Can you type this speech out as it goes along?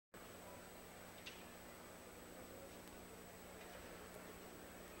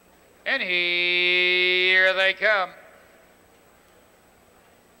And here they come.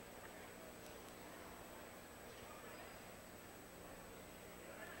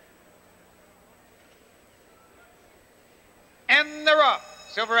 And they're off.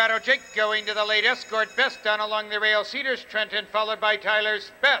 Silverado Jake going to the late escort. Best down along the rail. Cedars Trenton followed by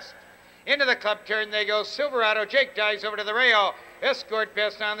Tyler's Best. Into the club turn they go. Silverado Jake dives over to the rail. Escort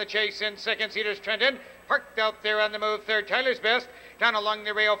Best on the chase in second. Cedars Trenton parked out there on the move third. Tyler's Best down along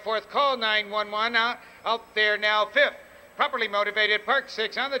the rail fourth. Call 911 out there now fifth. Properly Motivated Park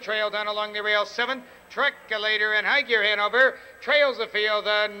six on the trail down along the rail seven. TRACHILATOR and High Gear Hanover trails the field.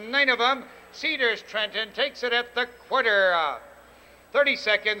 Nine of them. Cedars Trenton takes it at the quarter. 30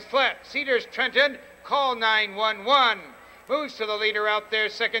 seconds flat. Cedars Trenton, call 911. Moves to the leader out there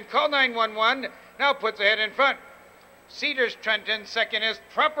second. Call 911. Now puts ahead in front. Cedars Trenton second is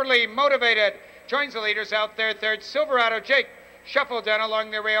Properly Motivated. Joins the leaders out there third. Silverado Jake shuffled down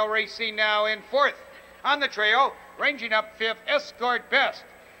along the rail, racing now in fourth. On the trail, ranging up fifth, Escort Best.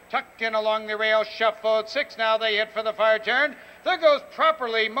 Tucked in along the rail, shuffled six. Now they hit for the fire turn. There goes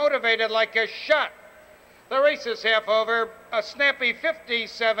Properly Motivated like a shot. The race is half over. A snappy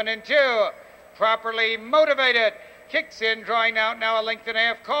 57-2. Properly Motivated kicks in, drawing out now a length and a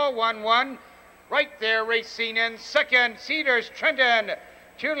half. Call 1-1. Right there, racing in second. Cedars Trenton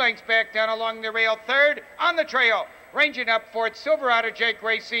 2 lengths back down along the rail. Third on the trail, ranging up fourth. Silverado Jake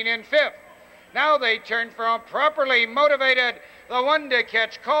racing in fifth. Now they turn from Properly Motivated. The one to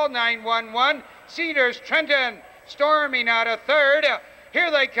catch. Call 911. Cedars Trenton storming out of third.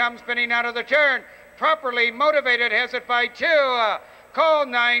 Here they come spinning out of the turn. Properly Motivated has it by two. Call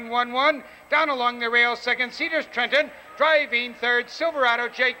 911. Down along the rail second. Cedars Trenton driving third. Silverado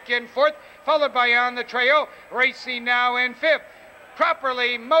Jake in fourth. Followed by on the trail. Racing now in fifth.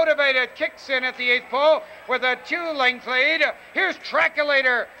 Properly Motivated kicks in at the eighth pole with a 2-length lead. Here's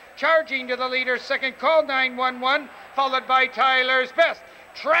TRACHILATOR charging to the leader second. Call 911. Followed by Tyler's Best.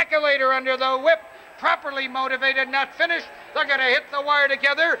 TRACHILATOR under the whip. Properly Motivated not finished. They're going to hit the wire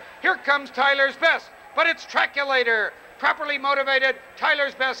together. Here comes Tyler's Best. But it's TRACHILATOR. Properly Motivated.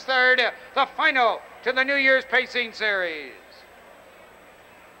 Tyler's Best third. The final to the New Year's Pacing Series.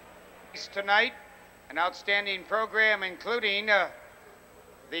 Tonight, an outstanding program including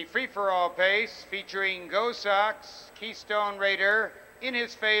the free-for-all pace featuring Go Sox, Keystone Raider, In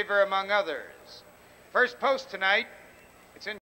His Favor, among others. First post tonight,